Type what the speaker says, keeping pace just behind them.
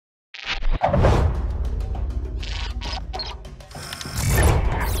Hello,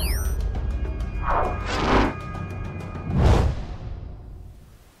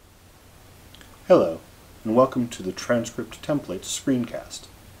 and welcome to the Transcript Templates screencast.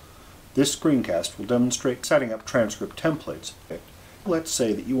 This screencast will demonstrate setting up transcript templates. Let's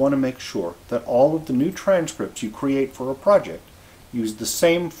say that you want to make sure that all of the new transcripts you create for a project use the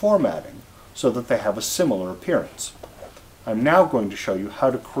same formatting so that they have a similar appearance. I'm now going to show you how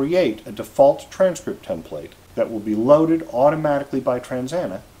to create a default transcript template that will be loaded automatically by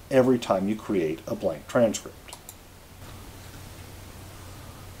Transana every time you create a blank transcript.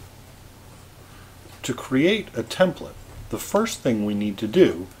 To create a template, the first thing we need to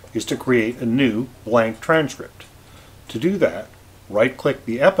do is to create a new blank transcript. To do that, right-click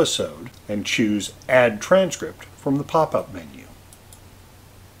the episode and choose Add Transcript from the pop-up menu.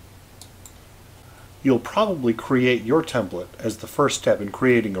 You'll probably create your template as the first step in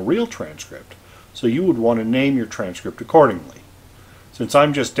creating a real transcript, so you would want to name your transcript accordingly. Since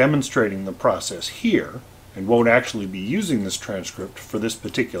I'm just demonstrating the process here, and won't actually be using this transcript for this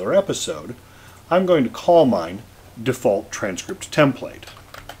particular episode, I'm going to call mine Default Transcript Template.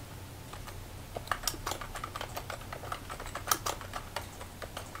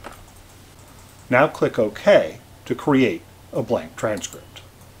 Now click OK to create a blank transcript.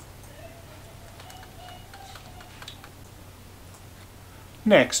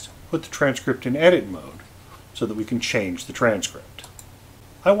 Next, put the transcript in edit mode so that we can change the transcript.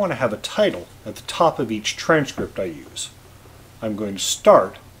 I want to have a title at the top of each transcript I use. I'm going to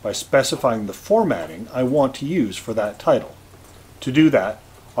start by specifying the formatting I want to use for that title. To do that,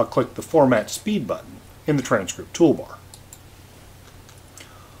 I'll click the Format Speed button in the transcript toolbar.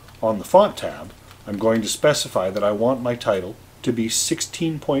 On the Font tab, I'm going to specify that I want my title to be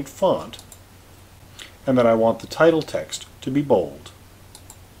 16-point font and that I want the title text to be bold.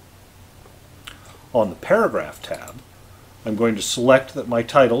 On the Paragraph tab, I'm going to select that my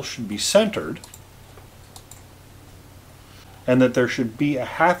title should be centered and that there should be a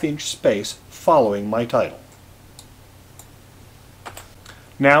 ½ space following my title.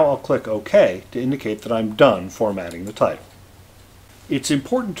 Now I'll click OK to indicate that I'm done formatting the title. It's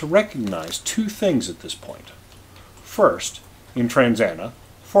important to recognize two things at this point. First, in Transana,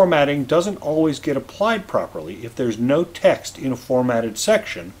 formatting doesn't always get applied properly if there's no text in a formatted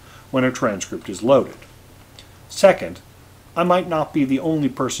section when a transcript is loaded. Second, I might not be the only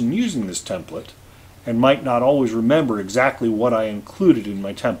person using this template, and might not always remember exactly what I included in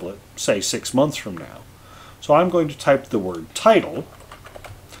my template, say 6 months from now. So I'm going to type the word title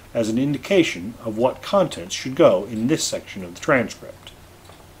as an indication of what contents should go in this section of the transcript.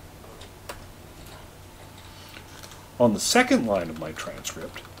 On the second line of my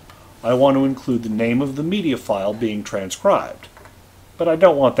transcript, I want to include the name of the media file being transcribed, but I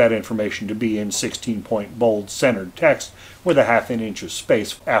don't want that information to be in 16-point bold centered text with a ½ inch of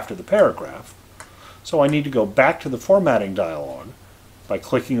space after the paragraph. So I need to go back to the formatting dialog by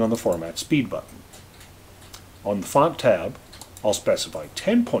clicking on the Format Speed button. On the Font tab, I'll specify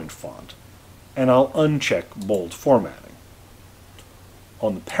 10-point font, and I'll uncheck bold formatting.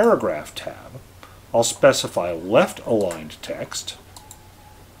 On the Paragraph tab, I'll specify left-aligned text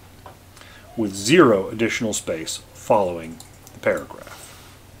with 0 additional space following the paragraph.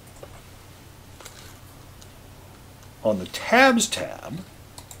 On the Tabs tab,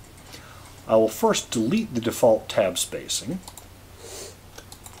 I will first delete the default tab spacing,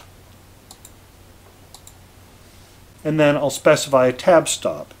 and then I'll specify a tab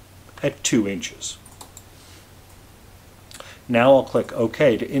stop at 2 inches. Now I'll click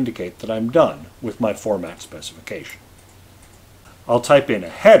OK to indicate that I'm done with my format specification. I'll type in a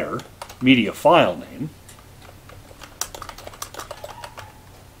header, media file name,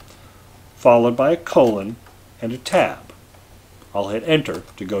 followed by a colon and a tab. I'll hit Enter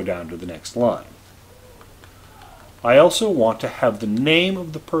to go down to the next line. I also want to have the name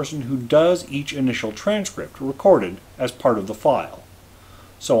of the person who does each initial transcript recorded as part of the file.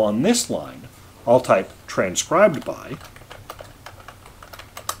 So on this line, I'll type transcribed by,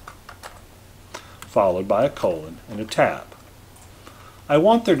 followed by a colon and a tab. I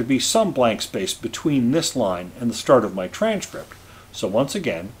want there to be some blank space between this line and the start of my transcript, so once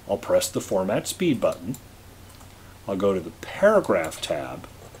again, I'll press the Format Speed button. I'll go to the Paragraph tab,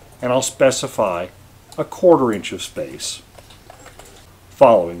 and I'll specify a ¼ inch of space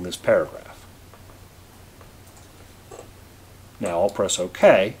following this paragraph. Now I'll press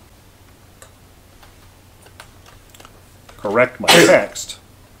OK, correct my text,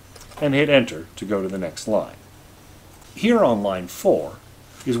 and hit Enter to go to the next line. Here on line 4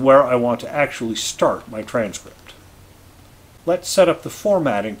 is where I want to actually start my transcript. Let's set up the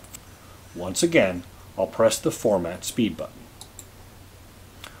formatting Once again, I'll press the Format Speed button.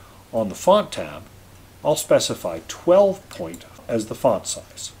 On the Font tab, I'll specify 12 point as the font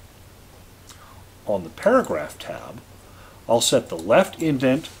size. On the Paragraph tab, I'll set the left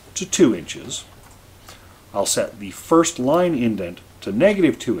indent to 2 inches. I'll set the first line indent to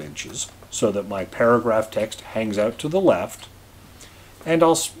 -2 inches so that my paragraph text hangs out to the left, and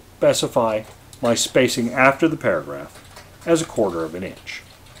I'll specify my spacing after the paragraph as 1/4 inch.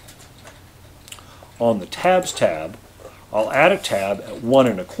 On the Tabs tab, I'll add a tab at 1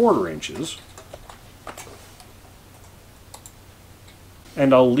 1/4 inches,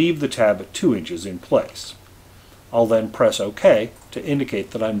 and I'll leave the tab at 2 inches in place. I'll then press OK to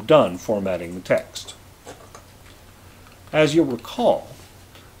indicate that I'm done formatting the text. As you'll recall,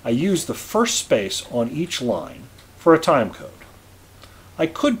 I use the first space on each line for a timecode. I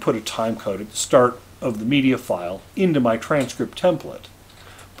could put a timecode at the start of the media file into my transcript template,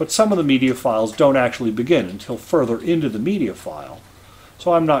 but some of the media files don't actually begin until further into the media file,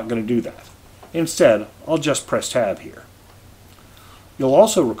 so I'm not going to do that. Instead, I'll just press Tab here. You'll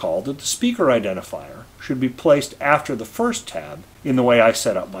also recall that the speaker identifier should be placed after the first tab in the way I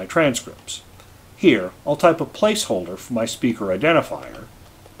set up my transcripts. Here, I'll type a placeholder for my speaker identifier,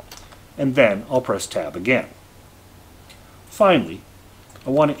 and then I'll press Tab again. Finally, I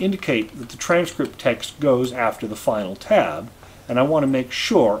want to indicate that the transcript text goes after the final tab, and I want to make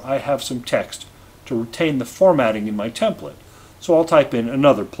sure I have some text to retain the formatting in my template, so I'll type in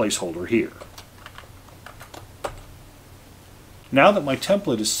another placeholder here. Now that my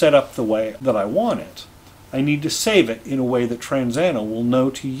template is set up the way that I want it, I need to save it in a way that Transana will know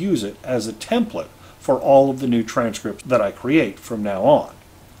to use it as a template for all of the new transcripts that I create from now on.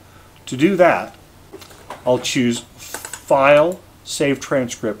 To do that, I'll choose File, Save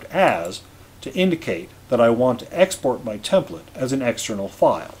Transcript As to indicate that I want to export my template as an external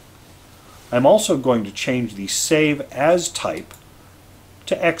file. I'm also going to change the Save As type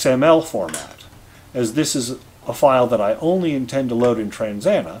to XML format, as this is a file that I only intend to load in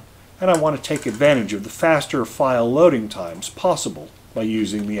Transana, and I want to take advantage of the faster file loading times possible by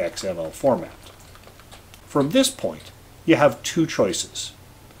using the XML format. From this point, you have two choices.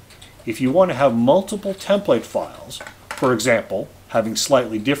 If you want to have multiple template files, for example, having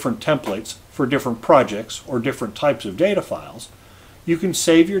slightly different templates for different projects or different types of data files, you can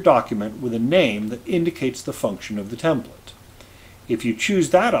save your document with a name that indicates the function of the template. If you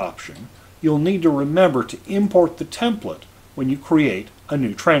choose that option, you'll need to remember to import the template when you create a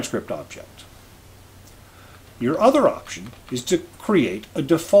new transcript object. Your other option is to create a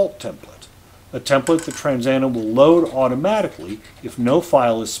default template, a template that Transana will load automatically if no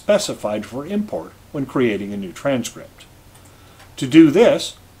file is specified for import when creating a new transcript. To do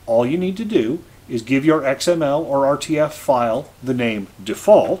this, all you need to do is give your XML or RTF file the name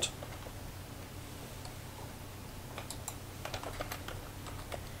default,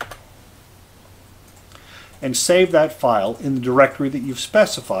 and save that file in the directory that you've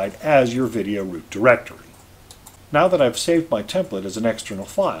specified as your video root directory. Now that I've saved my template as an external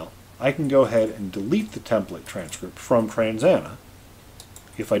file, I can go ahead and delete the template transcript from Transana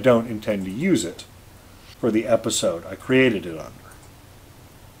if I don't intend to use it for the episode I created it under.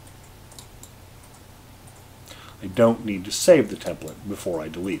 I don't need to save the template before I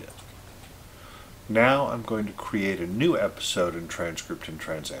delete it. Now I'm going to create a new episode and transcript in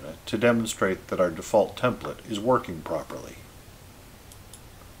Transana to demonstrate that our default template is working properly.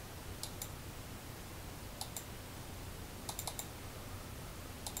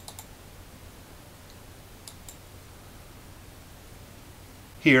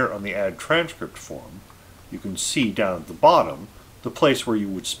 Here on the Add Transcript form, you can see down at the bottom the place where you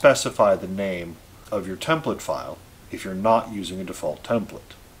would specify the name of your template file if you're not using a default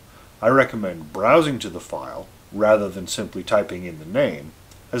template. I recommend browsing to the file rather than simply typing in the name,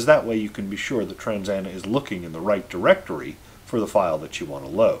 as that way you can be sure that Transana is looking in the right directory for the file that you want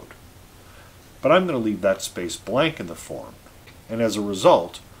to load. But I'm going to leave that space blank in the form, and as a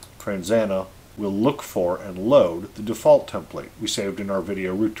result, Transana will look for and load the default template we saved in our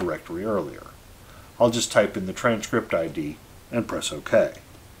video root directory earlier. I'll just type in the transcript ID and press OK.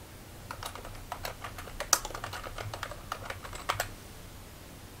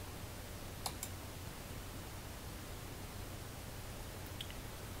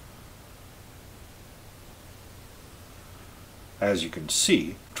 As you can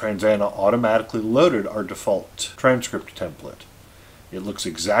see, Transana automatically loaded our default transcript template. It looks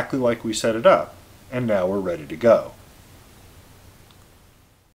exactly like we set it up, and now we're ready to go.